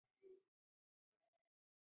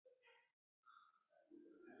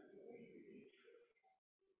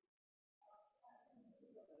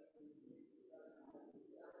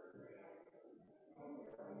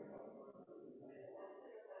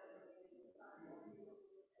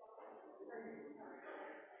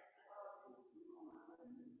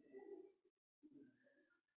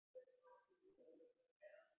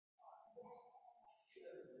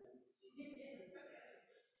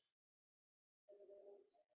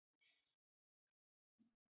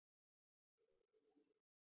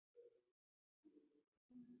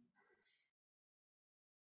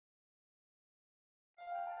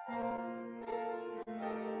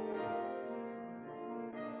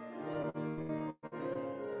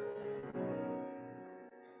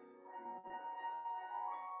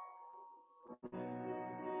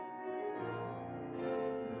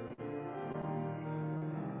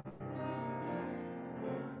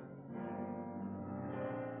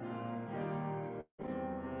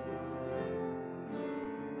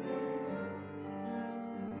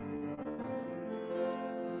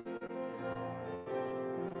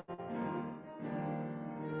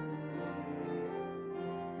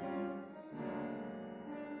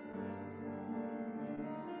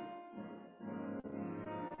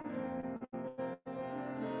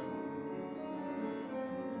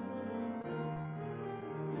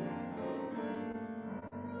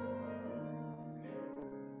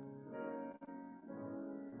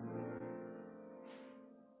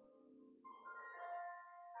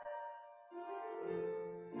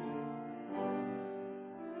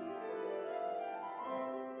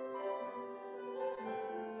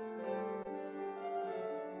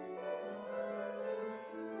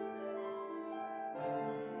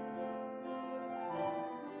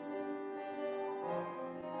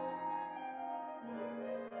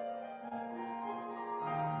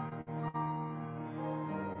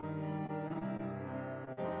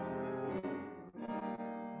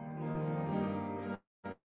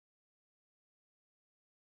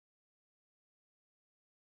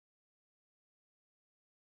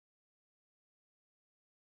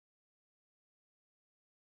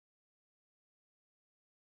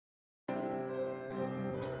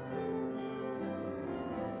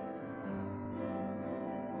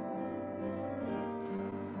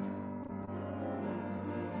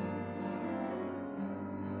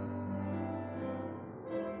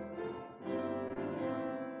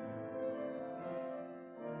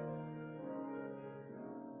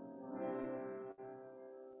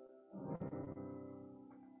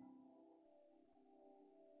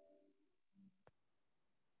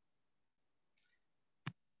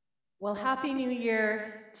Well, Happy New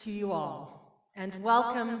Year to you all, and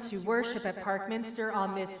welcome to worship at Parkminster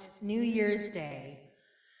on this New Year's Day.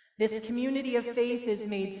 This community of faith is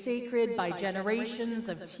made sacred by generations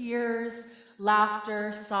of tears,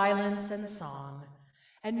 laughter, silence, and song.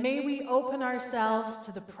 And may we open ourselves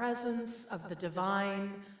to the presence of the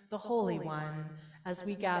Divine, the Holy One, as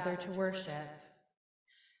we gather to worship.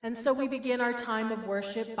 And so we begin our time of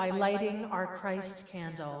worship by lighting our Christ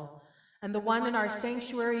candle. And the one in our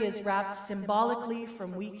sanctuary is wrapped symbolically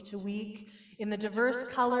from week to week in the diverse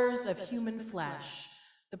colors of human flesh.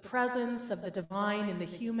 The presence of the divine in the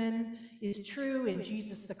human is true in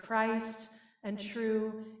Jesus the Christ and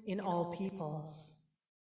true in all peoples.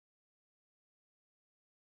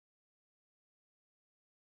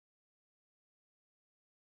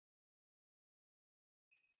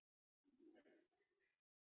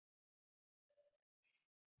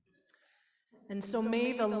 And so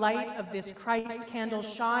may the light of this Christ candle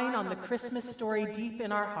shine on the Christmas story deep in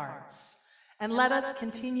our hearts. And let us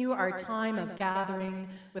continue our time of gathering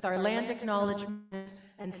with our land acknowledgement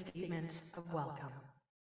and statement of welcome.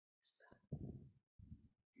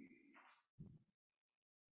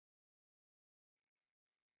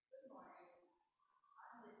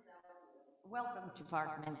 Welcome to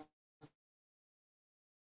Parkminster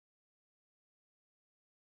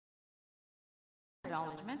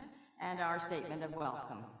acknowledgement and our statement of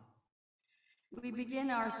welcome. We begin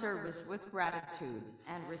our service with gratitude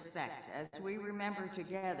and respect as we remember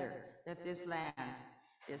together that this land,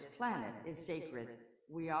 this planet is sacred.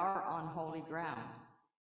 We are on holy ground.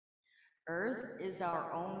 Earth is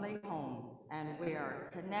our only home, and we are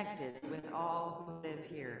connected with all who live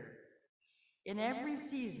here. In every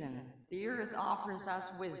season, the earth offers us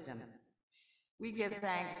wisdom. We give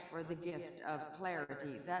thanks for the gift of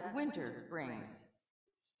clarity that winter brings.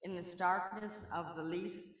 In the starkness of the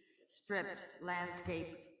leaf-stripped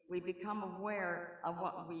landscape, we become aware of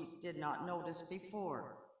what we did not notice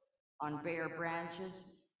before. On bare branches,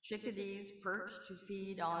 chickadees perch to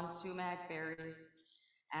feed on sumac berries.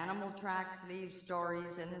 Animal tracks leave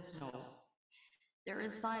stories in the snow. There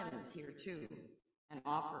is silence here too, an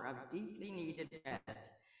offer of deeply needed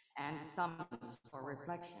rest and summons for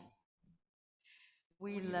reflection.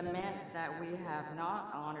 We lament that we have not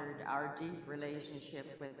honored our deep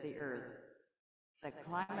relationship with the earth. The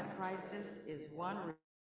climate crisis is one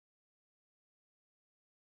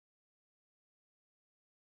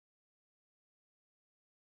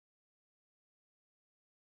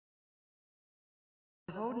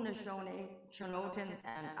the Haudenosaunee, Chinotan,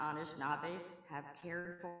 and Anishinaabe have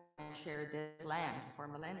cared for and shared this land for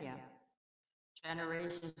millennia.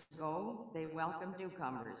 Generations ago, they welcomed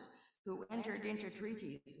newcomers who entered into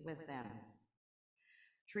treaties with them.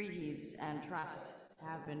 Treaties and trust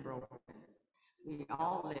have been broken. We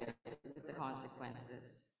all live with the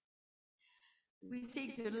consequences. We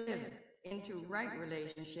seek to live into right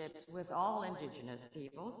relationships with all Indigenous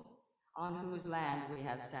peoples on whose land we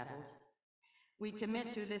have settled. We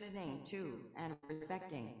commit to listening to and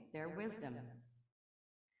respecting their wisdom.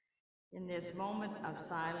 In this moment of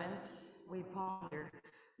silence, we ponder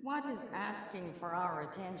what is asking for our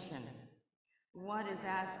attention, what is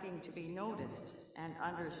asking to be noticed and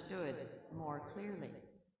understood more clearly.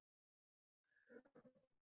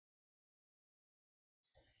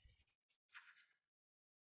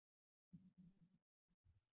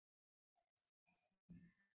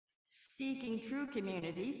 Seeking true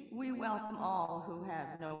community, we welcome all who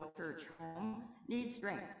have no church home, need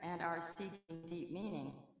strength, and are seeking deep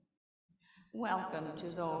meaning. Welcome to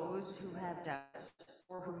those who have doubts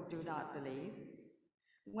or who do not believe.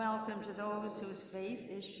 Welcome to those whose faith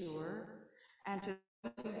is sure, and to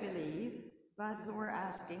those who believe, but who are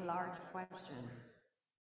asking large questions.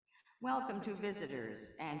 Welcome to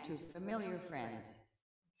visitors and to familiar friends.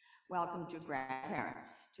 Welcome to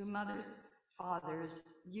grandparents, to mothers, fathers,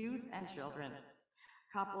 youth and children,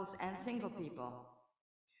 couples and single people.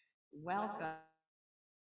 Welcome.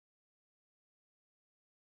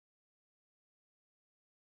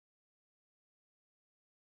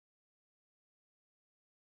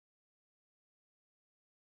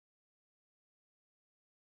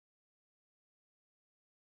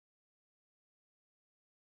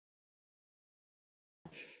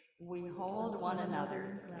 We hold one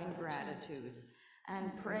another in gratitude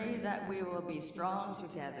and pray that we will be strong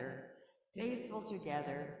together, faithful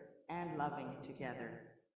together, and loving together.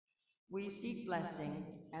 We seek blessing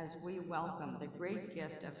as we welcome the great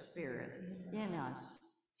gift of Spirit in us,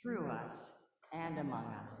 through us, and among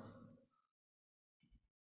us.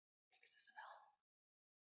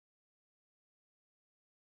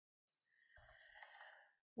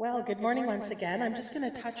 Well, good morning once again. I'm just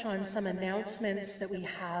going to touch on some announcements that we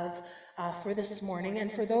have for this morning.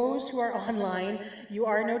 And for those who are online, you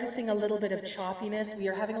are noticing a little bit of choppiness. We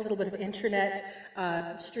are having a little bit of internet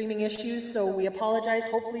streaming issues, so we apologize.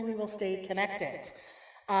 Hopefully we will stay connected.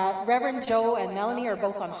 Reverend Joe and Melanie are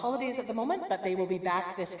both on holidays at the moment, but they will be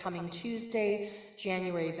back this coming Tuesday,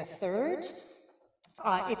 January the 3rd.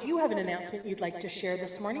 If you have an announcement you'd like to share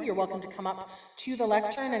this morning, you're welcome to come up to the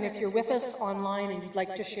lectern, and if you're with us online and you'd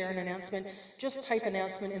like to share an announcement, just type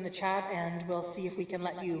announcement in the chat and we'll see if we can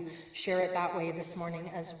let you share it that way this morning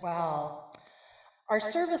as well. Our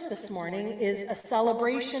service this morning is a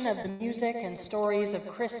celebration of the music and stories of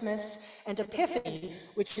Christmas and Epiphany,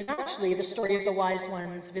 which is actually the story of the wise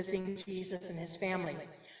ones visiting Jesus and his family.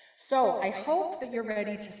 So I hope that you're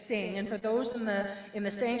ready to sing, and for those in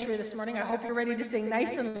the sanctuary this morning, I hope you're ready to sing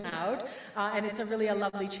nice and loud, and it's a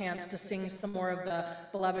lovely chance to sing some more of the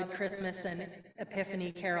beloved Christmas and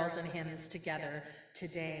Epiphany carols and hymns together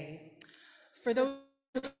today. For those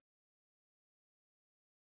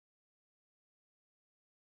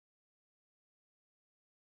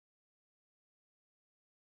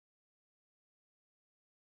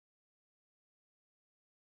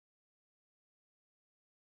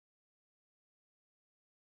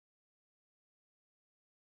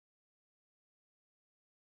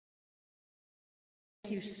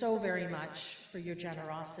Thank you so very much for your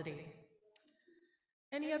generosity.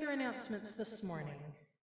 Any other announcements this morning?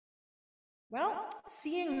 Well,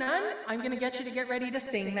 seeing none, I'm going to get you to get ready to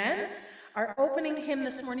sing then. Our opening hymn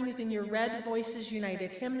this morning is in your Red Voices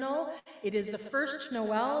United hymnal. It is the first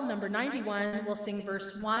Noel, number 91. We'll sing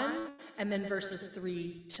verse 1 and then verses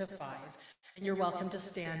 3 to 5. And you're welcome to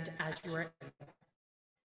stand as you are.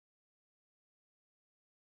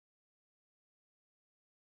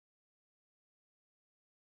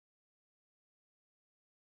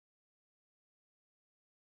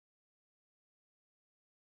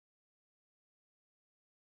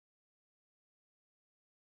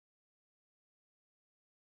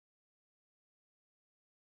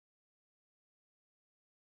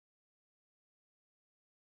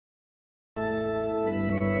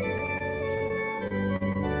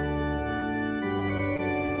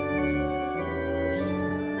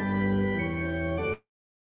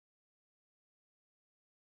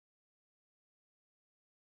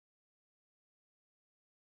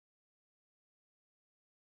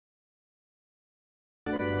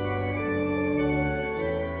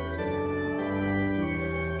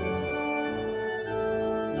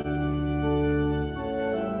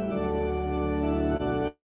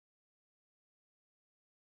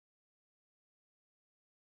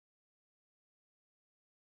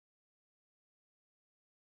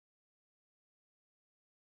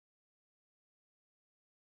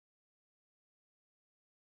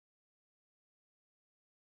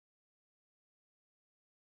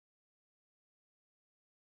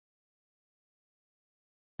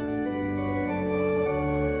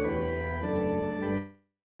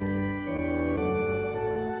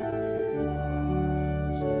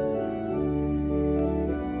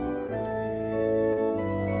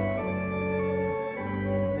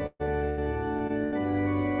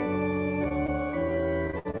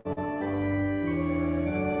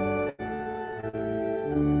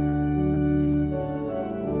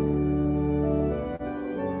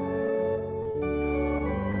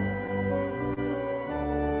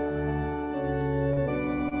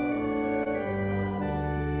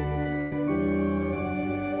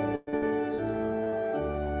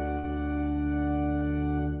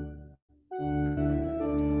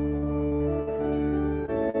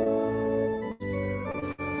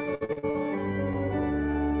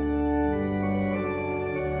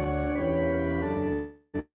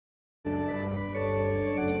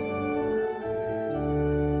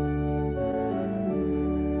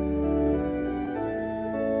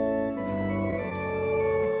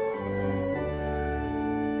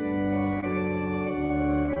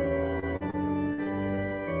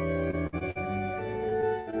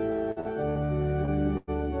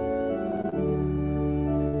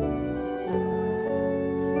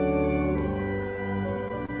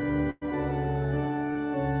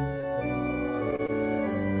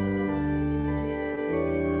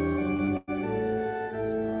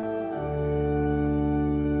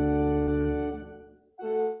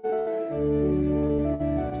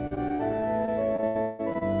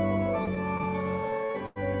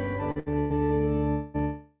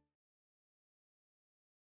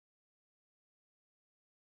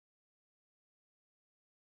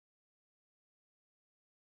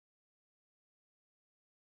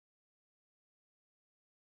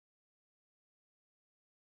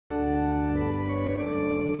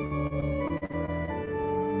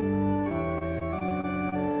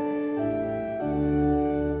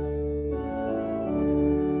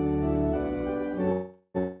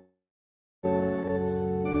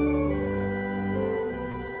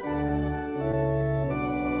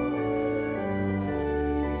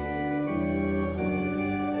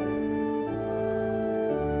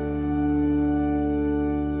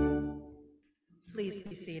 Please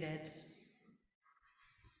be seated.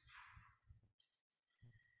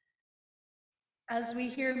 As we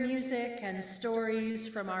hear music and stories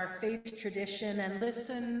from our faith tradition and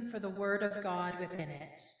listen for the word of God within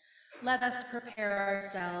it, let us prepare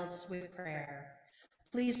ourselves with prayer.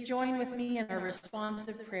 Please join with me in our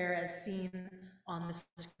responsive prayer as seen on the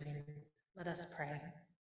screen. Let us pray.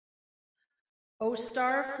 O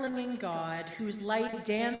star-flinging God, whose light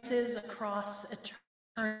dances across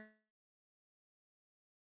eternity,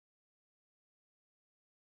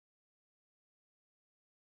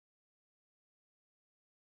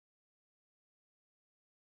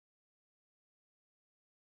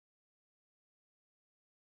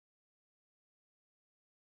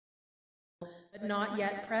 but not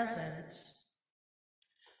yet present.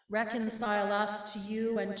 Reconcile us to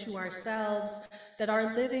you and to ourselves, that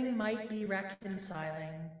our living might be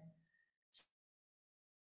reconciling.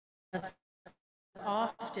 As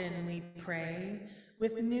often we pray,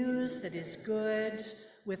 with news that is good,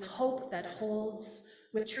 with hope that holds,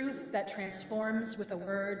 with truth that transforms, with a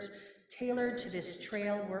word tailored to this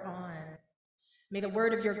trail we're on. May the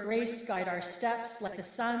word of your grace guide our steps like the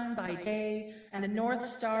sun by day and the North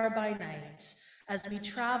Star by night, as we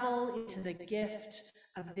travel into the gift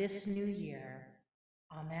of this new year.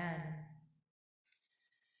 Amen.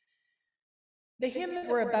 The hymn that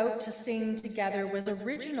we're about to sing together was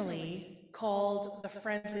originally called The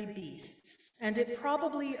Friendly Beasts, and it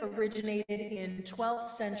probably originated in 12th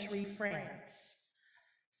century France.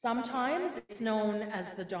 Sometimes it's known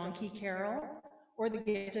as the Donkey Carol or the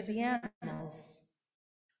Gift of the Animals.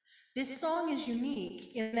 This song is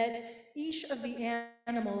unique in that each of the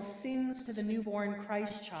animals sings to the newborn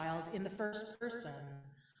Christ child in the first person,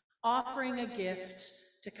 offering a gift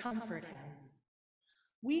to comfort him.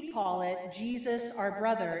 We call it Jesus, Our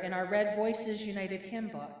Brother in our Red Voices United hymn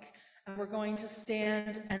book, and we're going to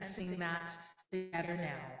stand and sing that together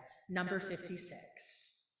now, number 56.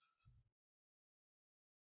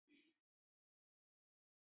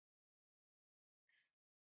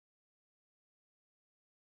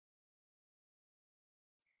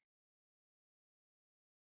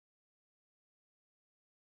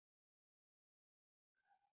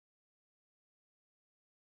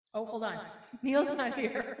 Oh, hold on. Neil's not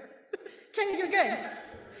here. Okay, you're good.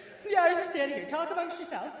 Yeah, I was just standing here. Talk amongst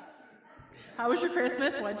yourselves. How was your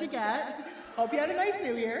Christmas? What'd you get? Hope you had a nice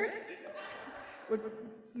New Year's. Would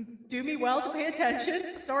do me well to pay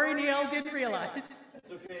attention. Sorry, Neil, didn't realize.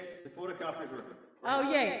 It's okay. The photocopy's working.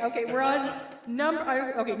 Oh, yay. Okay, we're on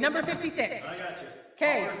number 56. I got you.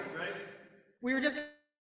 Okay. All horses, right? We were just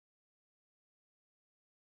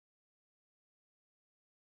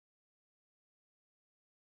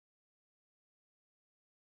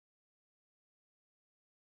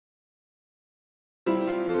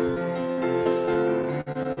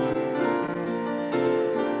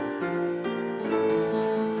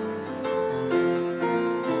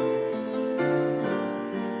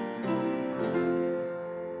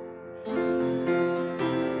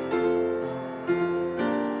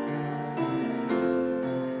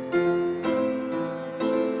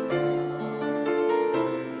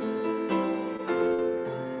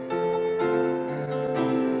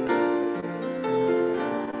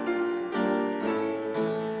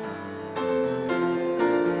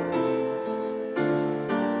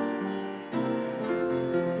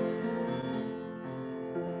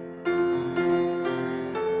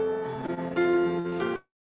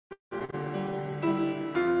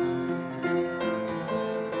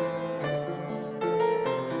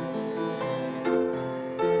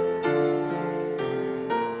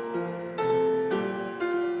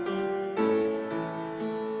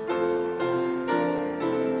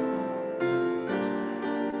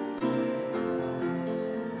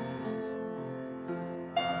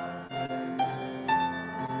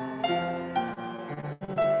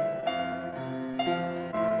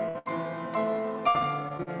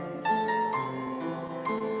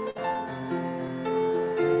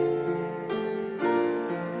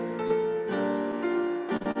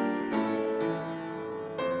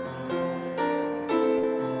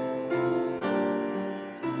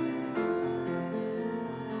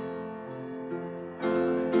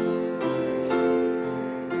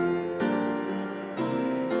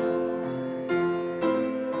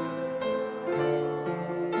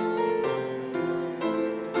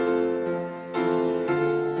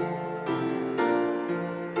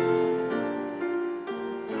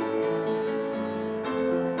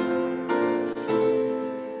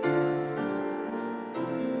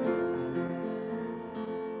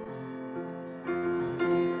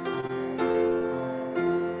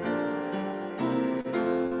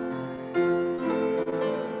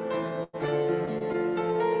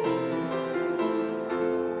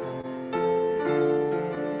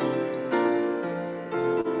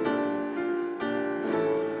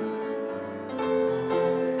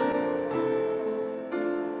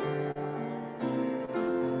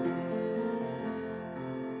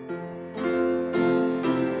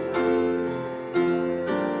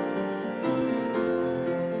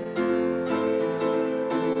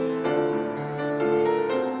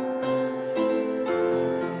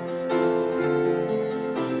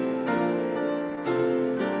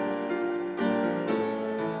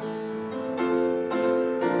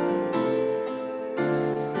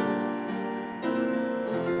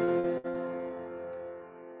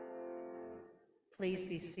Please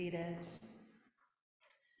be seated.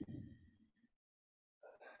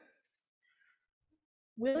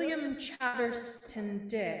 William Chatterton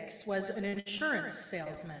Dix was an insurance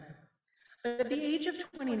salesman, but at the age of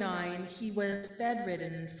 29, he was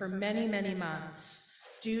bedridden for many, many months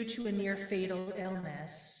due to a near-fatal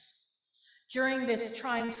illness. During this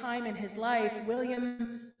trying time in his life,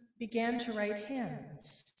 William began to write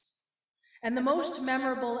hymns. And the most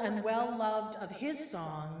memorable and well-loved of his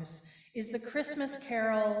songs is the Christmas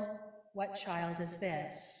carol, "What Child Is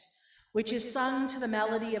This?", which is sung to the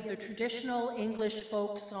melody of the traditional English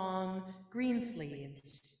folk song,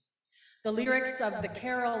 Greensleeves. The lyrics of the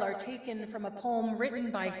carol are taken from a poem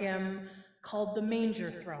written by him called The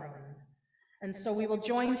Manger Throne. And so we will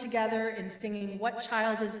join together in singing "What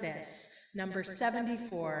Child Is This?", number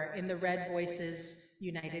 74 in the Red Voices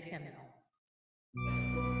United Hymnal.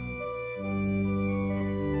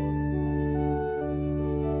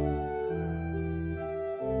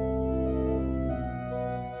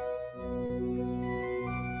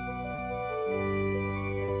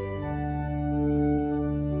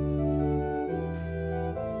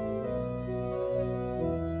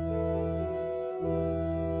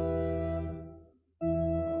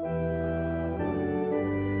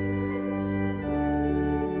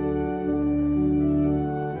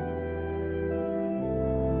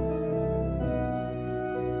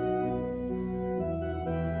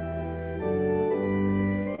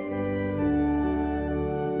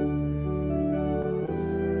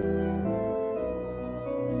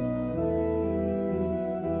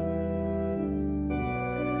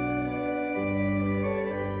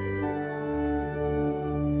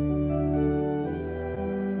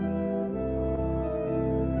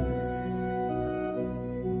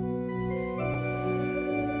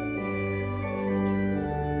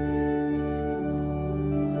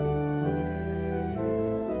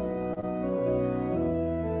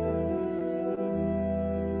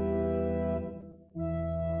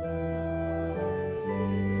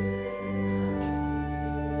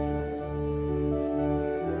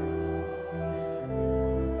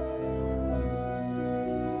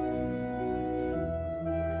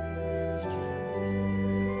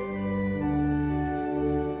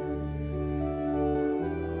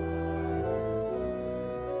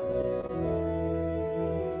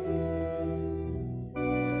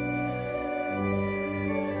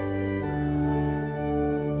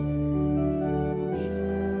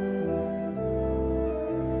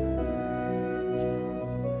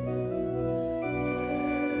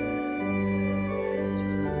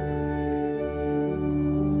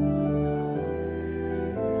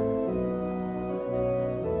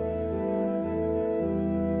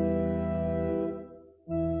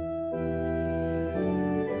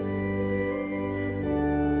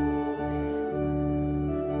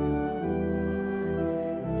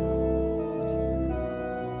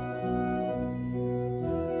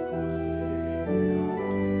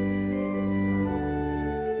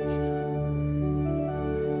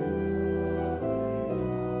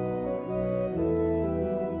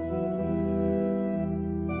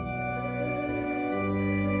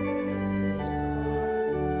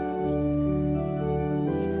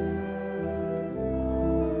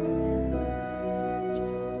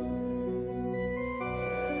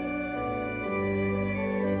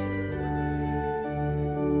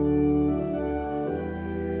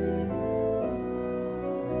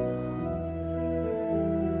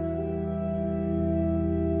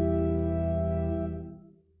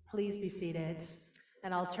 Please be seated,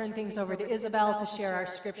 and I'll turn things over to Isabel to share our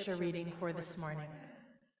scripture reading for this morning.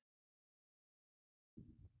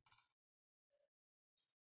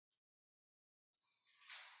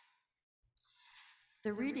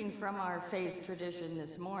 The reading from our faith tradition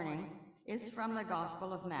this morning is from the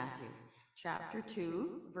Gospel of Matthew, chapter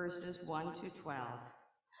 2, verses 1 to 12.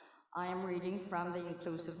 I am reading from the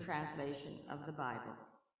inclusive translation of the Bible.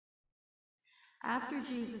 After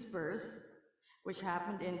Jesus' birth, which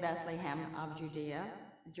happened in Bethlehem of Judea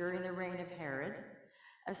during the reign of Herod,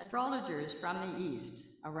 astrologers from the east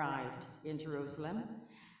arrived in Jerusalem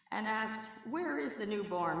and asked, "Where is the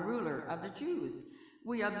newborn ruler of the Jews?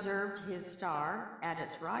 We observed his star at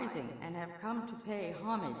its rising and have come to pay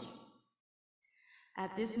homage."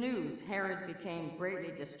 At this news, Herod became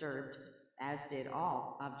greatly disturbed, as did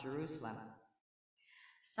all of Jerusalem.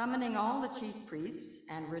 Summoning all the chief priests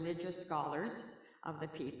and religious scholars of the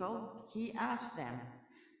people, he asked them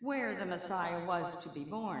where the Messiah was to be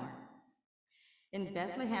born. "In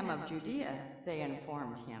Bethlehem of Judea," they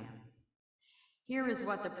informed him. "Here is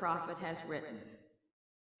what the prophet has written.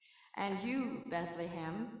 And you,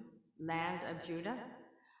 Bethlehem, land of Judah,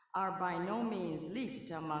 are by no means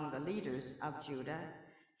least among the leaders of Judah,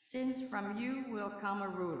 since from you will come a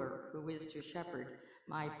ruler who is to shepherd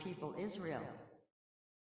my people Israel."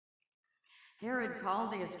 Herod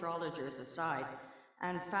called the astrologers aside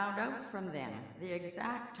and found out from them the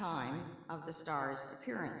exact time of the star's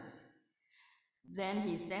appearance. Then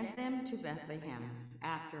he sent them to Bethlehem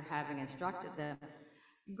after having instructed them,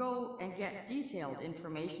 "Go and get detailed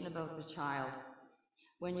information about the child.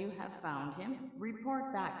 When you have found him,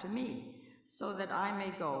 report back to me, so that I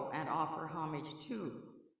may go and offer homage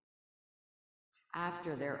too."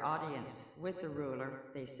 After their audience with the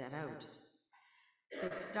ruler, they set out.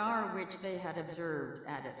 The star which they had observed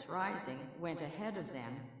at its rising went ahead of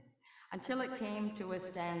them until it came to a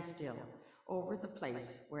standstill over the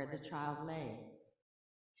place where the child lay.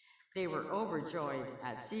 They were overjoyed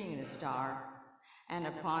at seeing the star, and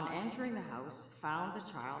upon entering the house, found the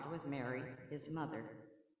child with Mary, his mother.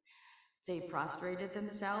 They prostrated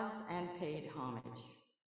themselves and paid homage.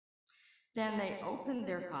 Then they opened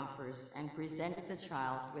their coffers and presented the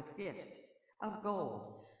child with gifts of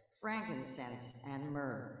gold, frankincense, and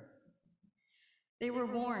myrrh. They were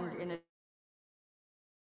warned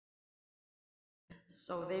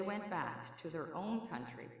so they went back to their own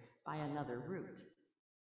country by another route.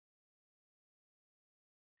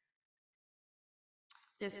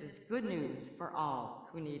 This is good news for all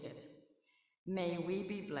who need it. May we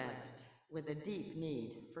be blessed with a deep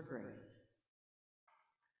need for grace.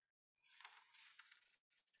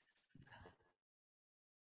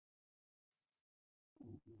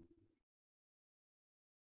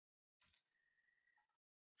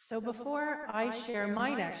 So before I share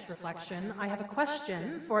my next reflection, I have a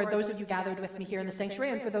question for those of you gathered with me here in the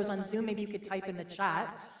sanctuary, and for those on Zoom, maybe you could type in the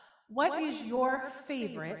chat. What is your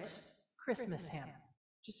favorite Christmas hymn?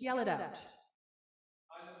 Just yell it out.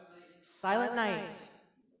 Silent Night.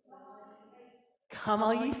 Come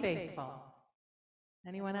all ye faithful.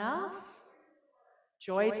 Anyone else?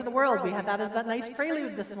 Joy to the World. We had that as that nice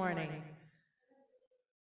prelude this morning.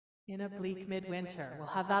 In a bleak midwinter. We'll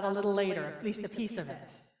have that a little later, at least a piece of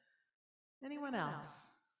it. Anyone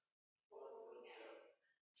else?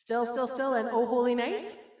 Still, and Oh Holy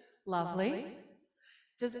Night? Lovely.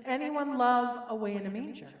 Does anyone love Away in a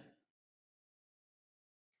Manger?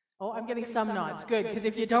 Oh, I'm getting some nods. Good, because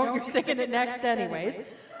if you don't, you're singing it next anyways.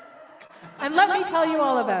 And let me tell you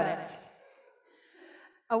all about it.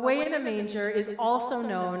 Away in a Manger is also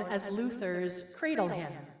known as Luther's cradle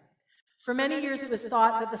hymn. For many years, it was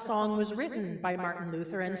thought that the song was written by Martin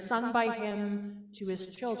Luther and sung by him to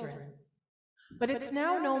his children. But it's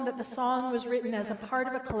now known that the song was written as a part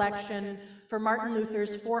of a collection for Martin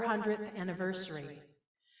Luther's 400th anniversary.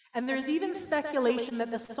 And there's even speculation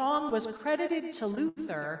that the song was credited to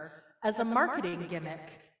Luther as a marketing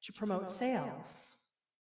gimmick to promote sales.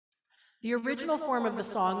 The original form of the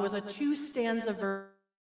song was a two-stanza verse.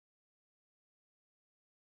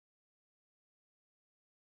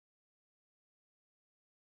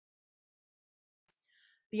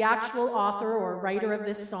 The actual author or writer of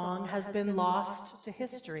this song has been lost to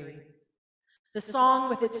history. The song,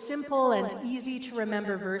 with its simple and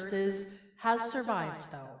easy-to-remember verses, has survived,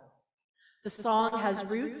 though. The song has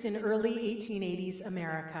roots in early 1880s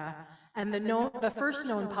America, and the first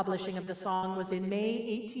known publishing of the song was in May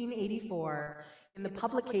 1884 in the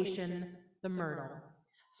publication The Myrtle.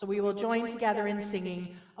 So we will join together in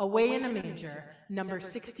singing Away in a Manger, number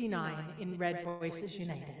 69 in Red Voices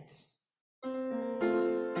United.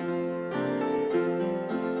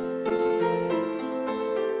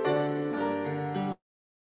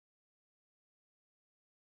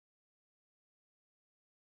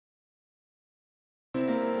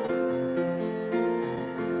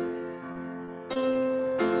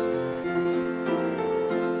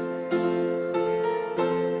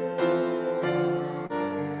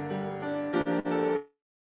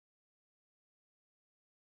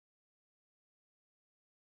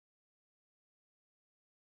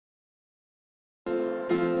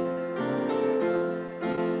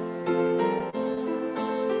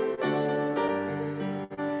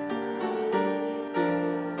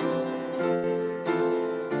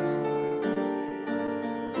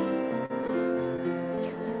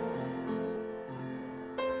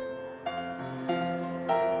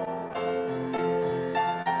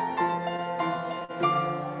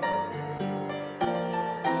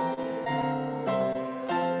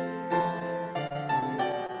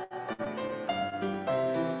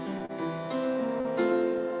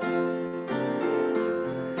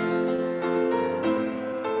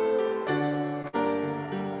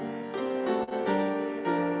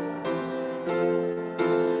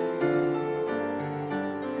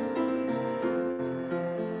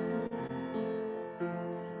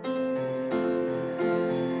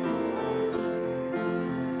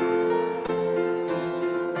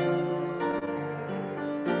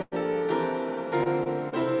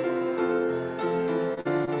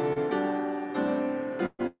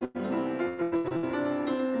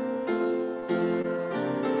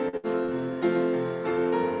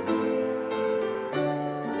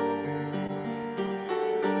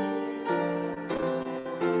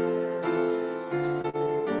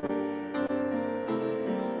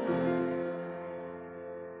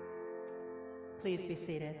 be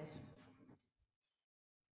seated.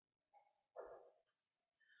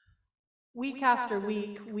 Week after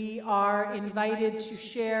week, we are invited to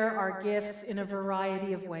share our gifts in a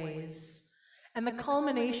variety of ways. And the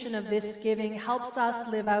culmination of this giving helps us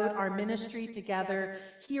live out our ministry together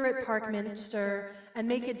here at Parkminster and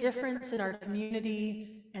make a difference in our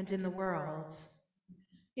community and in the world.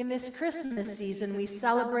 In this Christmas season, we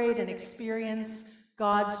celebrate and experience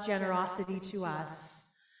God's generosity to us.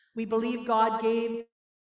 We believe God gave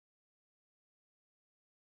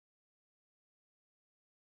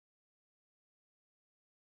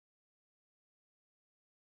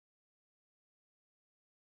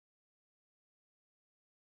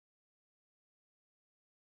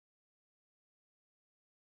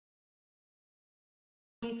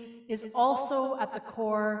is also at the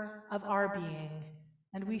core of our being,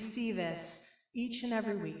 and we see this each and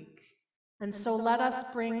every week. And so let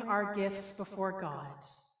us bring our gifts before God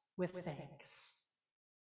with thanks.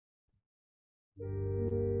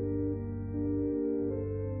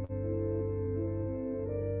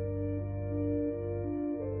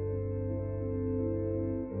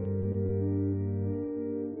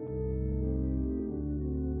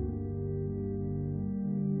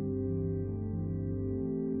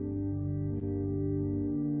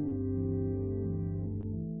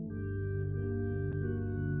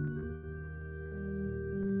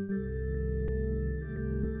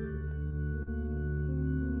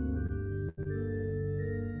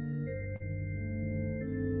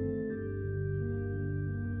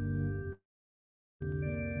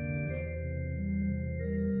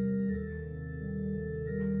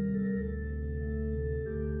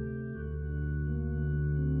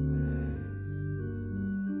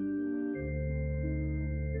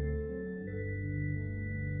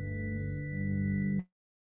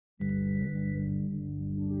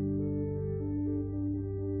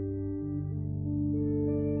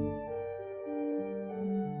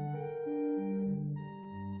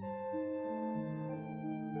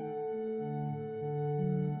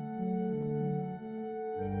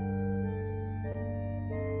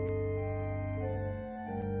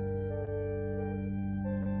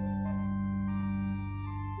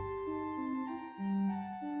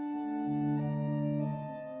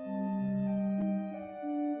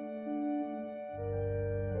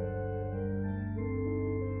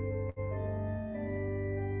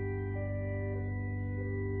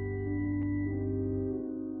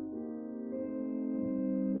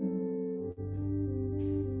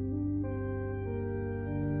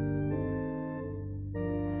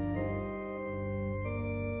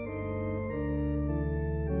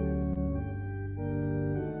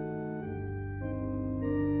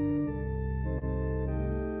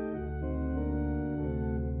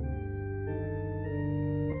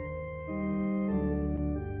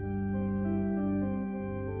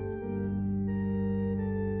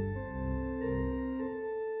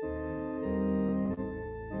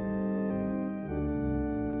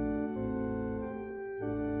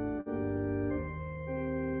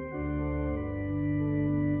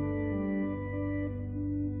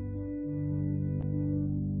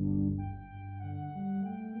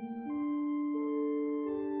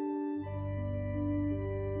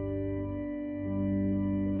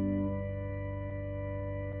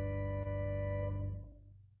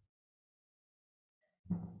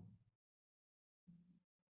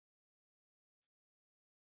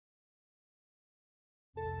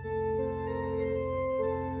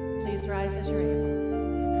 Please rise as you're able.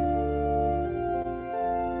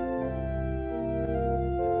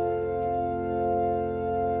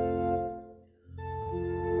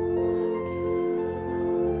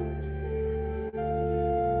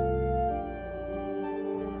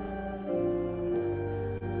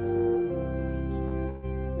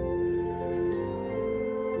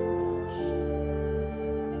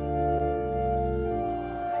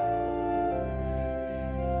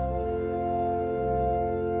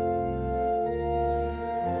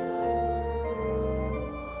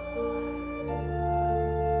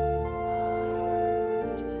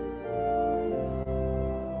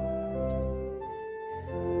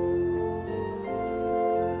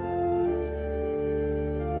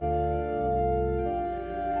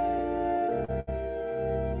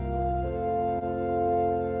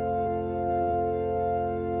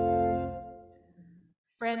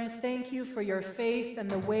 Friends, thank you for your faith and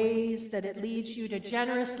the ways that it leads you to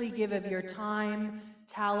generously give of your time,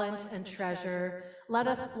 talent, and treasure. Let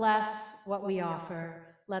us bless what we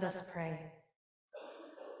offer. Let us pray.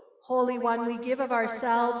 Holy One, we give of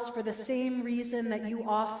ourselves for the same reason that you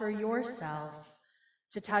offer yourself,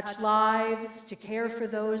 to touch lives, to care for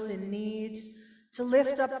those in need, to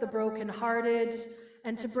lift up the brokenhearted,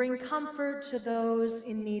 and to bring comfort to those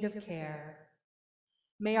in need of care.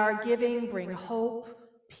 May our giving bring hope,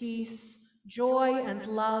 peace, joy, and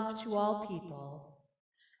love to all people.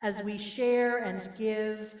 As we share and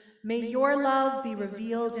give, may your love be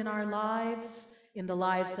revealed in our lives, in the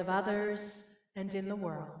lives of others, and in the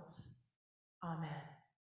world. Amen.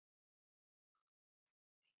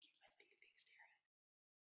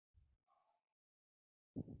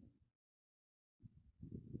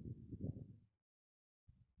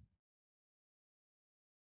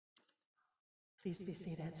 Please be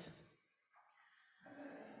seated.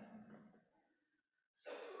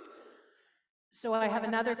 So I have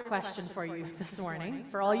another question for you this morning.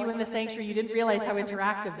 For all you in the sanctuary, you didn't realize how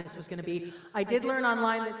interactive this was going to be. I did learn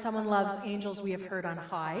online that someone loves Angels We Have Heard on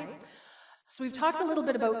High. So we've talked a little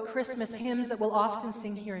bit about Christmas hymns that we'll often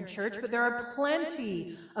sing here in church, but there are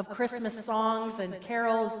plenty of Christmas songs and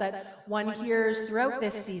carols that one hears throughout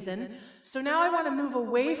this season. So now I want to move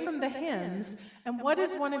away from the hymns, and what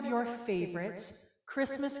is one of your favorite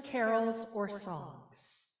Christmas carols or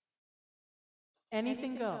songs?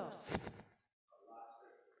 Anything goes.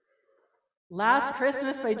 Last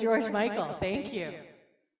Christmas by George Michael. Thank you.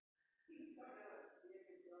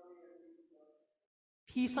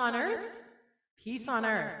 Peace on Earth? Peace on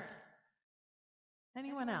Earth.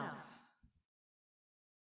 Anyone else?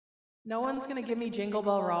 No one's going to give me Jingle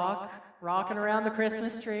Bell Rock, rocking around the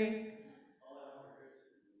Christmas tree.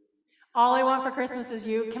 All I want for Christmas is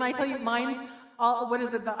you. Can I tell you, mine's, what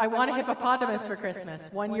is it? I want a hippopotamus for Christmas.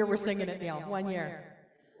 1 year we're singing it, Neil. 1 year.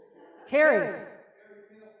 Terry.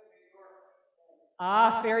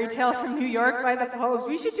 Fairy Tale from New York by the Pogues.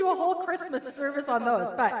 We should do a whole Christmas service on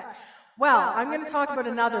those. But, well, I'm going to talk about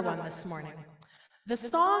another one this morning. The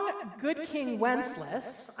song Good King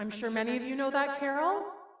Wenceslas, I'm sure many of you know that carol.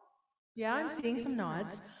 Yeah, I'm seeing some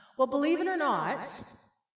nods. Well, believe it or not,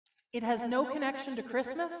 it has no connection to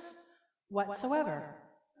Christmas whatsoever.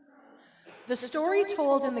 The story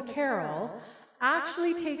told in the carol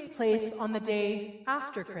actually takes place on the day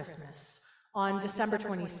after Christmas, on December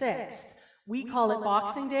 26th. We call it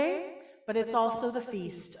Boxing Day, but it's also the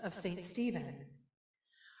feast of St. Stephen.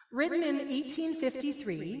 Written in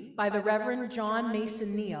 1853 by the Reverend John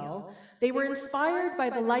Mason Neale, they were inspired by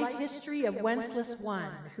the life history of Wenceslas I,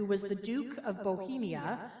 who was the Duke of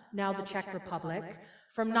Bohemia, now the Czech Republic,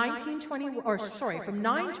 from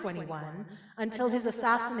 921 until his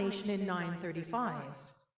assassination in 935.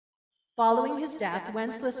 Following his death,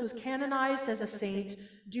 Wenceslas was canonized as a saint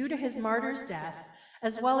due to his martyr's death,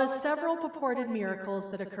 as well as several purported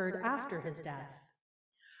miracles that occurred after his death.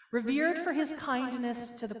 Revered for his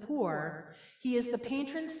kindness to the poor, he is the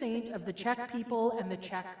patron saint of the Czech people and the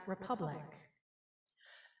Czech Republic.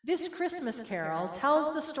 This Christmas carol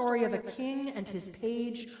tells the story of a king and his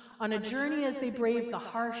page on a journey as they brave the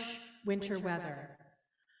harsh winter weather.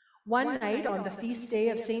 One night, on the feast day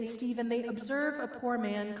of St. Stephen, they observe a poor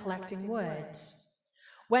man collecting wood.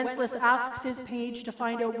 Wenceslas asks his page to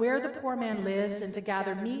find out where the poor man lives and to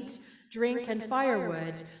gather meat, drink, and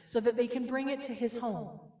firewood so that they can bring it to his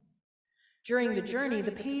home. During the journey,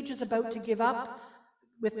 the page is about to give up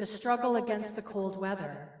with the struggle against the cold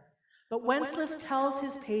weather. But Wenceslas tells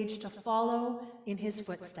his page to follow in his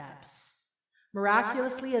footsteps.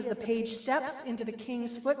 Miraculously, as the page steps into the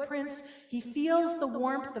king's footprints, he feels the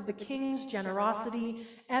warmth of the king's generosity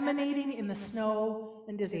emanating in the snow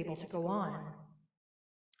and is able to go on.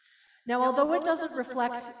 Now, although it doesn't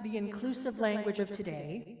reflect the inclusive language of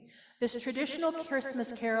today, this traditional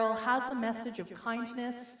Christmas carol has a message of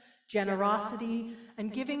kindness, generosity,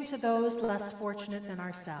 and giving to those less fortunate than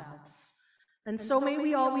ourselves. And so may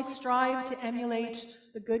we always strive to emulate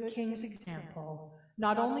the good King's example,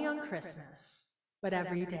 not only on Christmas, but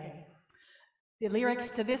every day. The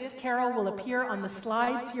lyrics to this carol will appear on the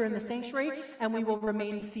slides here in the sanctuary, and we will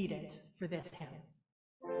remain seated for this hymn.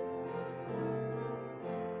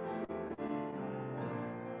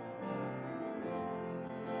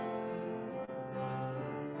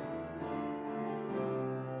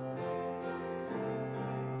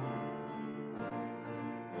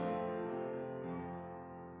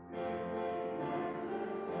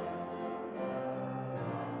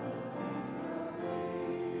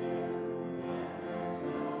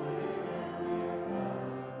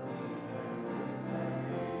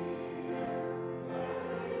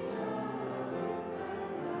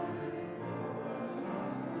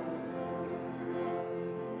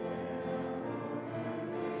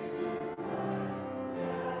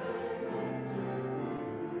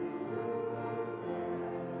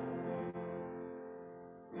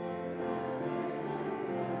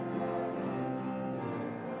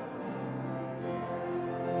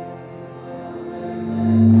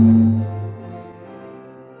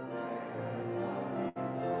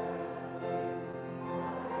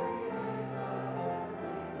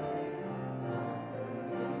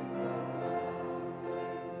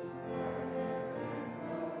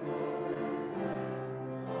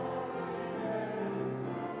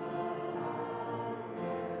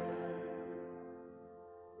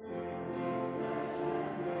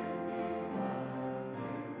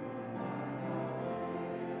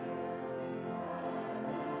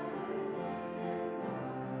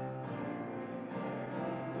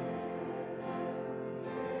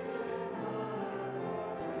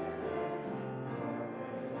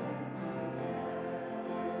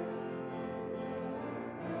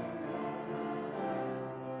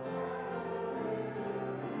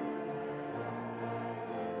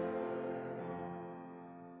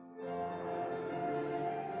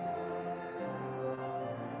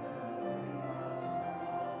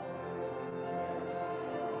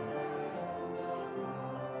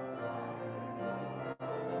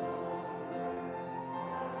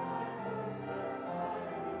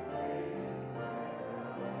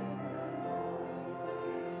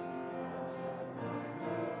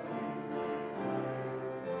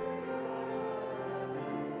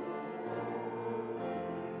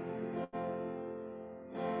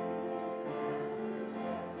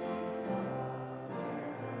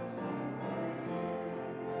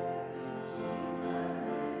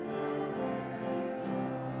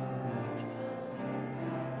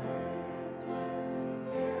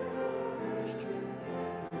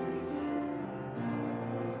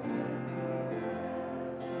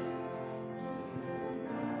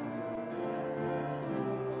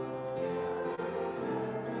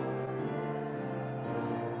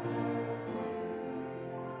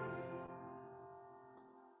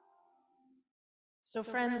 So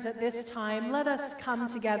friends, at this time, let us come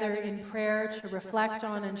together in prayer to reflect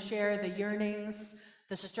on and share the yearnings,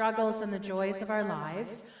 the struggles, and the joys of our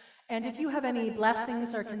lives. And if you have any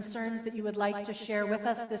blessings or concerns that you would like to share with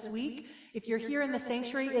us this week, if you're here in the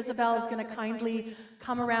sanctuary, Isabel is going to kindly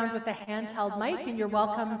come around with a handheld mic, and you're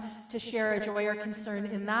welcome to share a joy or concern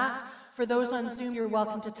in that. For those on Zoom, you're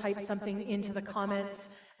welcome to type something into the comments,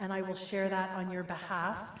 and I will share that on your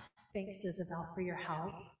behalf. Thanks, Isabel, for your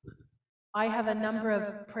help. I have a number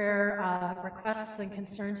of prayer requests and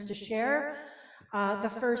concerns to share. The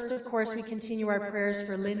first, of course, we continue our prayers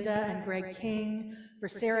for Linda and Greg King, for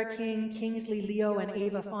Sarah King, Kingsley Leo, and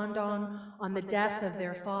Ava Fondong on the death of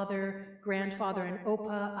their father, grandfather, and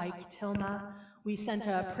Opa, Ike Tilma. We sent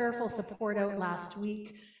a prayerful support out last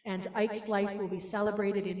week, and Ike's life will be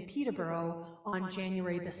celebrated in Peterborough on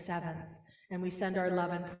January the 7th. And we send our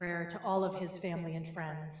love and prayer to all of his family and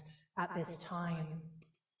friends at this time.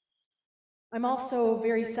 I'm also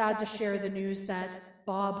very sad to share the news that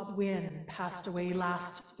Bob Wynn passed away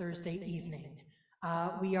last Thursday evening.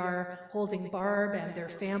 We are holding Barb and their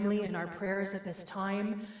family in our prayers at this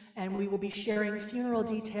time, and we will be sharing funeral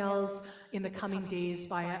details in the coming days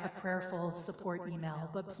via a prayerful support email,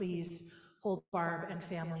 but please hold Barb and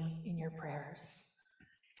family in your prayers.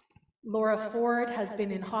 Laura Ford has been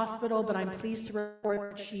in hospital, but I'm pleased to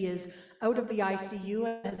report that she is out of the ICU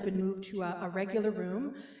and has been moved to a regular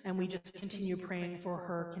room, and we just continue praying for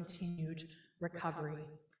her continued recovery.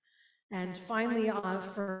 And finally,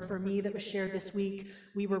 for me that was shared this week,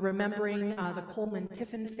 we were remembering the Coleman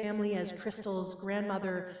Tiffin family as Crystal's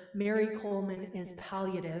grandmother, Mary Coleman, is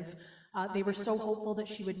palliative. They were so hopeful that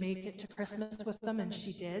she would make it to Christmas with them, and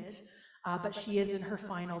she did. But she is in her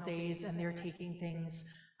final days, and they're taking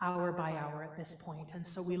things hour by hour at this point. And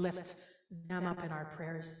so we lift them up in our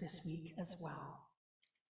prayers this week as well.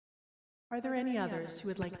 Are there any others who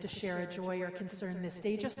would like to share a joy or concern this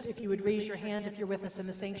day? Just if you would raise your hand if you're with us in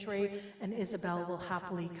the sanctuary, and Isabel will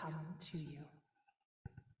happily come to you.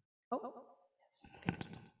 Oh, yes, thank you.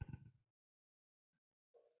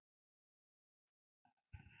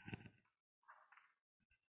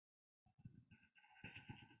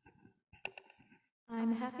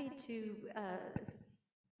 I'm happy to,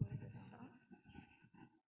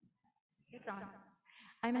 it's on.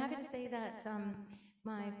 I'm happy to say that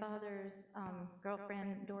my father's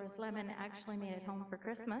girlfriend, Doris Lemon, actually made it home for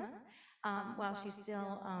Christmas while she's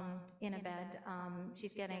still in a bed.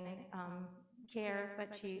 She's getting care,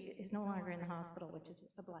 but she is no longer in the hospital, which is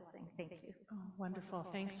a blessing. Thank you. Oh, wonderful.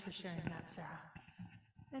 Thanks for sharing that, Sarah.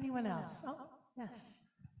 Anyone else? Oh, yes.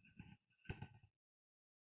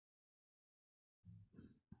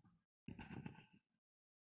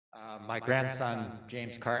 My grandson,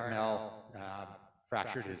 James Cartmell,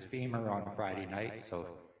 fractured his femur on Friday night, so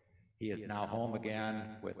he is now home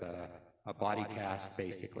again with a body cast,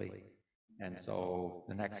 basically. And so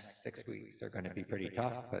the next 6 weeks are going to be pretty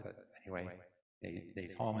tough, but anyway,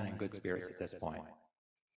 he's home and in good spirits at this point.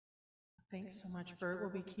 Thanks so much, Bert. We'll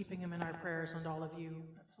be keeping him in our prayers, and all of you.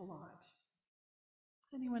 That's a lot.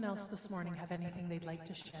 Anyone else this morning have anything they'd like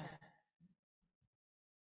to share?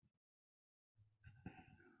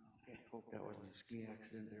 Okay, hope that wasn't a ski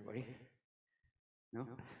accident there, buddy. No?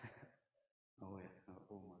 Oh, yeah.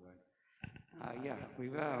 Oh my God. Yeah,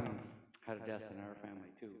 we've had a death in our family,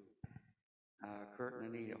 too. Kurt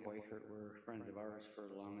and Anita Hoykert were friends of ours for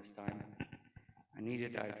the longest time. Anita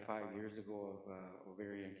died 5 years ago of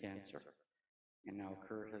ovarian cancer, and now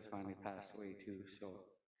Kurt has finally passed away, too, so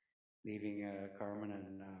leaving Carmen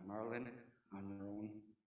and Marlon on their own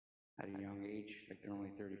at a young age, like they're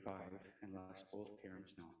only 35, and lost both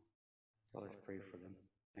parents now. So let's pray for them.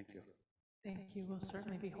 Thank you. Thank you. We'll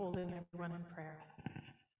certainly be holding everyone in prayer.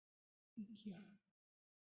 Thank you.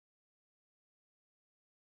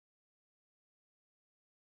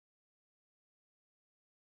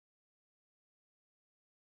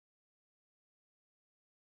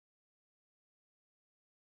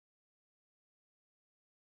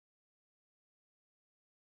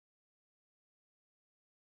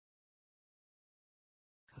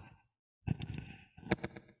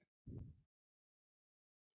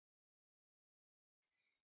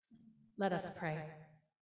 Let us pray.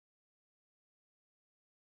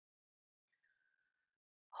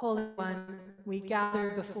 Holy One, we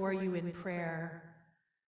gather before you in prayer,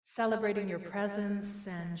 celebrating your presence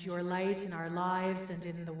and your light in our lives and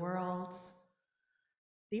in the world.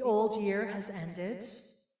 The old year has ended,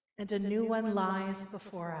 and a new one lies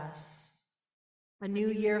before us. A new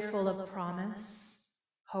year full of promise,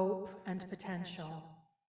 hope, and potential.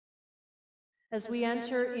 As we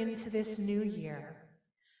enter into this new year,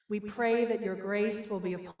 We pray that your grace will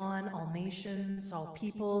be upon all nations, all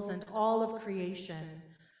peoples, and all of creation,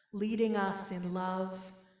 leading us in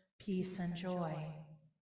love, peace, and joy.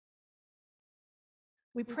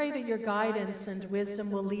 We pray that your guidance and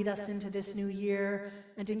wisdom will lead us into this new year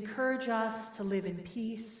and encourage us to live in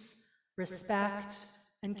peace, respect,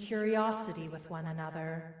 and curiosity with one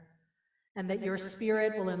another, and that your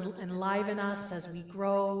Spirit will enliven us as we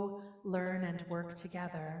grow, learn, and work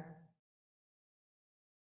together.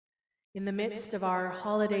 In the midst of our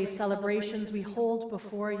holiday celebrations, we hold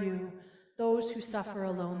before you those who suffer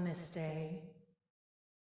alone this day,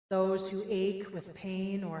 those who ache with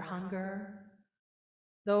pain or hunger,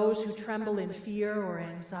 those who tremble in fear or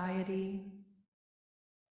anxiety,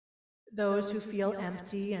 those who feel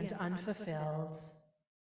empty and unfulfilled,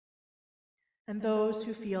 and those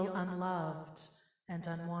who feel unloved and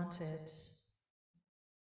unwanted.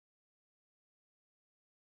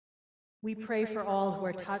 We pray for all who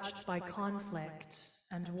are touched by conflict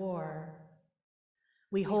and war.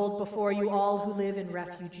 We hold before you all who live in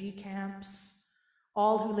refugee camps,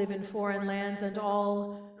 all who live in foreign lands, and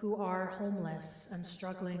all who are homeless and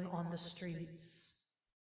struggling on the streets.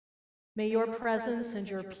 May your presence and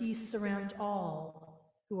your peace surround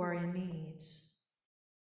all who are in need.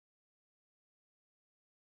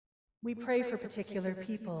 We pray for particular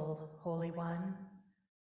people, Holy One.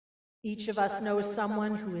 Each of us knows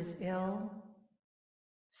someone who is ill,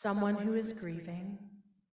 someone who is grieving,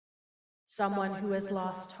 someone who has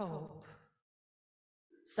lost hope,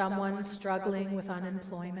 someone struggling with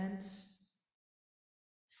unemployment,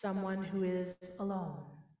 someone who is alone.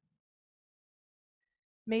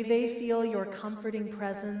 May they feel your comforting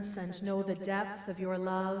presence and know the depth of your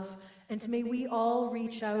love, and may we all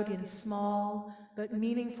reach out in small but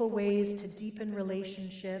meaningful ways to deepen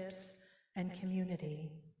relationships and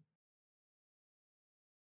community.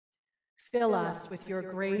 Fill us with your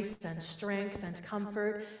grace and strength and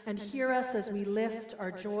comfort, and hear us as we lift our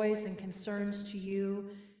joys and concerns to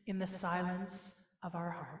you in the silence of our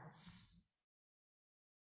hearts.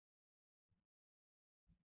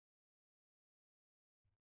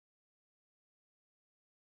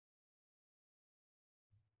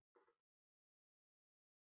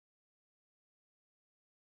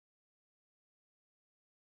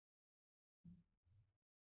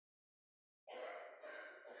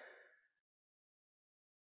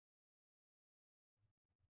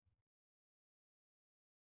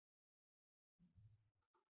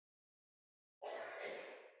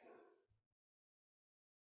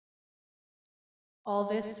 All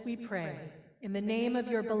this we pray in the name of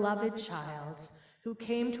your beloved child, who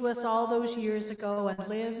came to us all those years ago and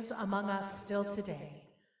lives among us still today.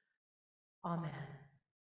 Amen.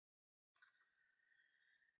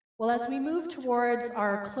 Well, as we move towards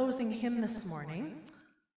our closing hymn this morning,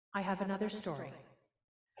 I have another story.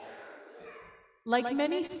 Like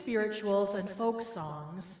many spirituals and folk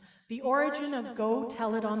songs, the origin of Go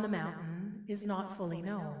Tell It on the Mountain is not fully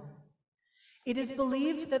known. It is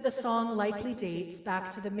believed that the song likely dates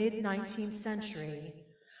back to the mid-19th century,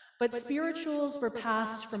 but spirituals were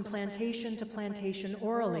passed from plantation to plantation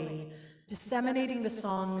orally, disseminating the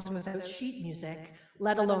songs without sheet music,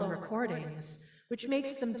 let alone recordings, which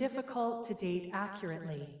makes them difficult to date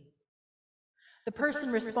accurately. The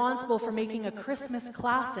person responsible for making a Christmas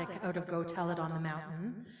classic out of Go Tell It on the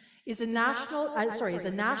Mountain is a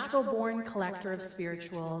Nashville-born collector of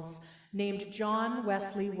spirituals named John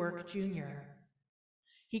Wesley Work, Jr.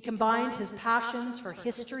 He combined his passions for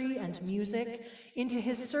history and music into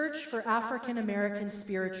his search for African-American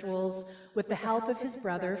spirituals with the help of his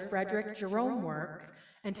brother Frederick Jerome Work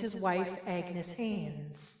and his wife Agnes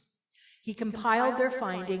Haynes. He compiled their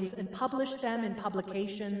findings and published them in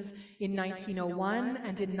publications in 1901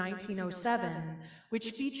 and in 1907,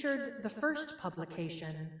 which featured the first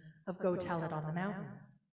publication of Go Tell It on the Mountain.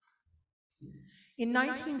 In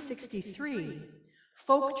 1963,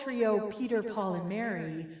 folk trio Peter, Paul, and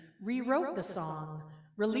Mary rewrote the song,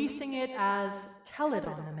 releasing it as Tell It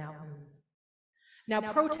on the Mountain. Now,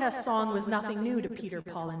 protest song was nothing new to Peter,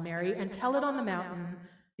 Paul, and Mary, and Tell It on the Mountain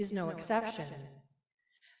is no exception.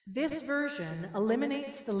 This version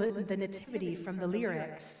eliminates the nativity from the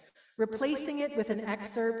lyrics, replacing it with an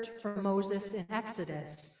excerpt from Moses in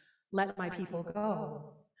Exodus, "Let my people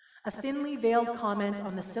go," a thinly veiled comment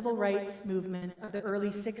on the civil rights movement of the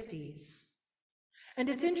early 60s. And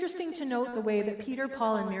it's interesting to note the way that Peter,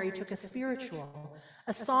 Paul, and Mary took a spiritual,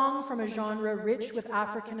 a song from a genre rich with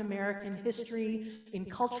African-American history in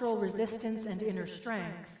cultural resistance and inner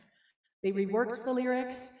strength. They reworked the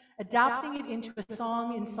lyrics, adapting it into a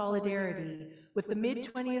song in solidarity with the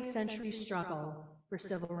mid-20th century struggle for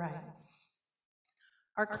civil rights.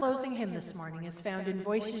 Our closing hymn this morning is found in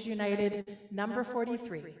Voices United, number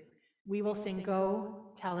 43. We will sing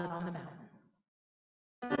Go, Tell It on the Mountain.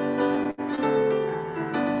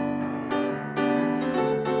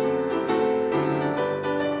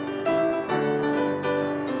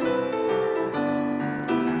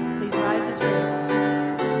 Please rise as you're able.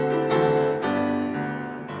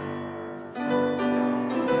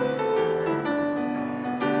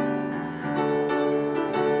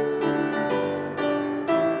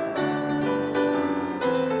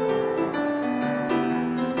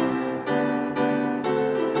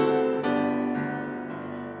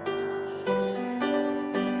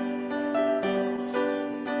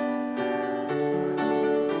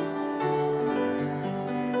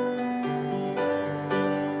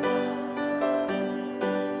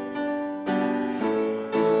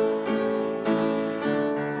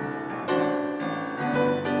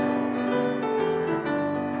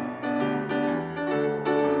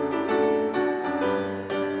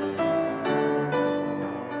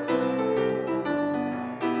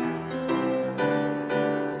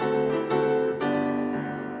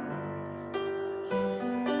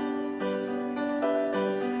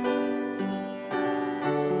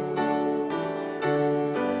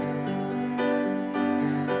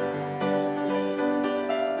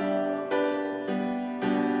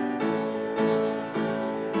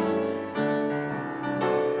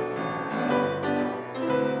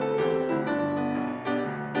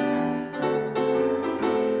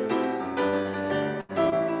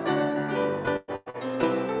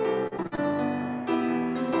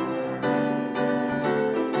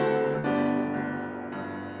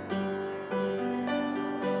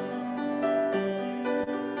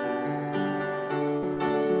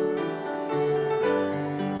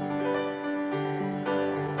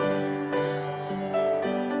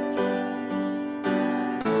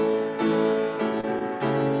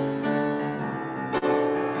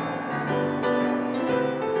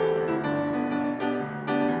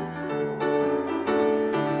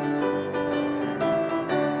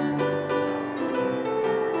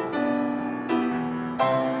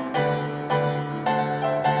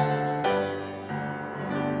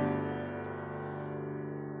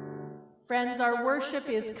 Friends, our worship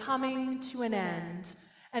is coming to an end.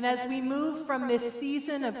 And as we move from this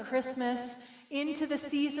season of Christmas into the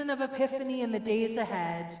season of Epiphany in the days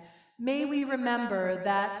ahead, may we remember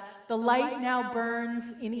that the light now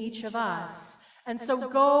burns in each of us. And so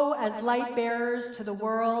go as light bearers to the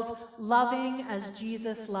world, loving as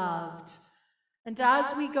Jesus loved. And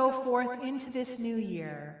as we go forth into this new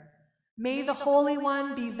year, may the Holy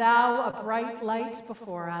One be thou a bright light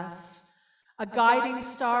before us, a guiding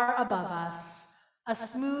star above us, a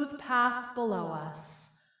smooth path below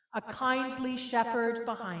us, a kindly shepherd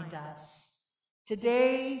behind us,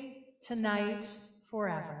 today, tonight,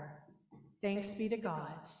 forever. Thanks be to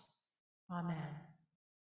God. Amen.